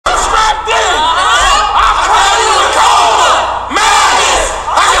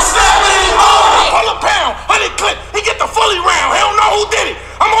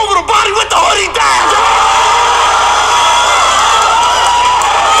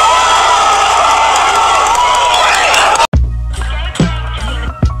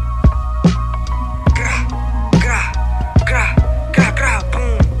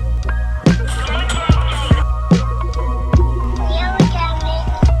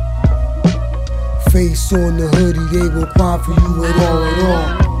Face on the hoodie, they will cry for you at all, at all.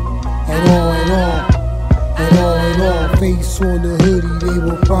 At all, at all. At all, at all. Face on the hoodie, they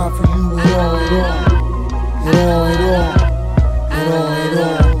will cry for you at all, at all. At all, at all. At all, at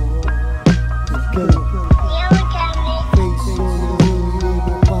all. Let's go. Face on the hoodie, they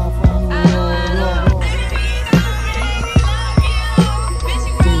will cry for you at all, at all. Face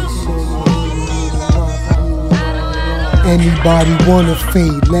on the hoodie, they will cry for you at all, at all. Anybody wanna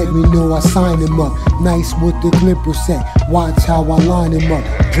fade, let me know, I sign him up. Nice with the clipper set, watch how I line him up.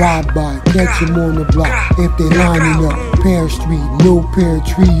 Drive by, catch him on the block if they lining up. Pear Street, no pear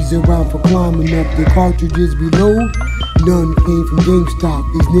trees around for climbing up. The cartridges below, none came from GameStop.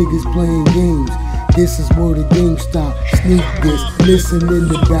 These niggas playing games, this is where the game stop. Sneak this, listen in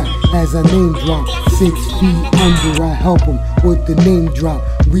the back as I name drop. 6 feet under, I help him with the name drop.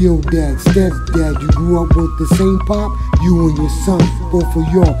 Real dad, stepdad, you grew up with the same pop. You and your son, both of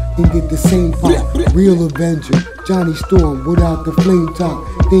y'all can get the same pop. Real Avenger, Johnny Storm without the flame top.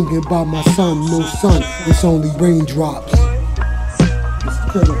 Thinking about my son, no son, it's only raindrops. It's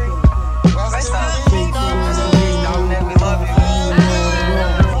killer.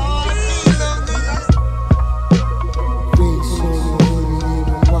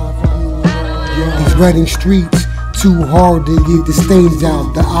 These Reading streets, too hard to get the stains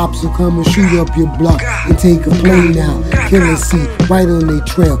out. The ops will come and shoot up your block and take a plane out. Killer seat, right on their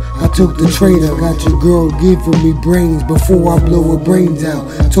trail. I took the trailer, got your girl giving me brains before I blow her brains out.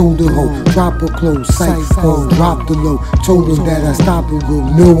 Told the hoe, drop her clothes, sight phone, drop the low. Told her that I stop and go,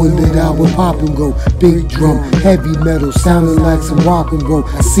 knowing that I would pop and go. Big drum, heavy metal, sounding like some rock and roll.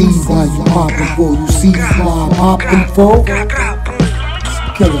 I see why you poppin' for, you see why I'm poppin' for?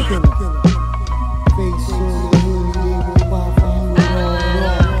 Killer.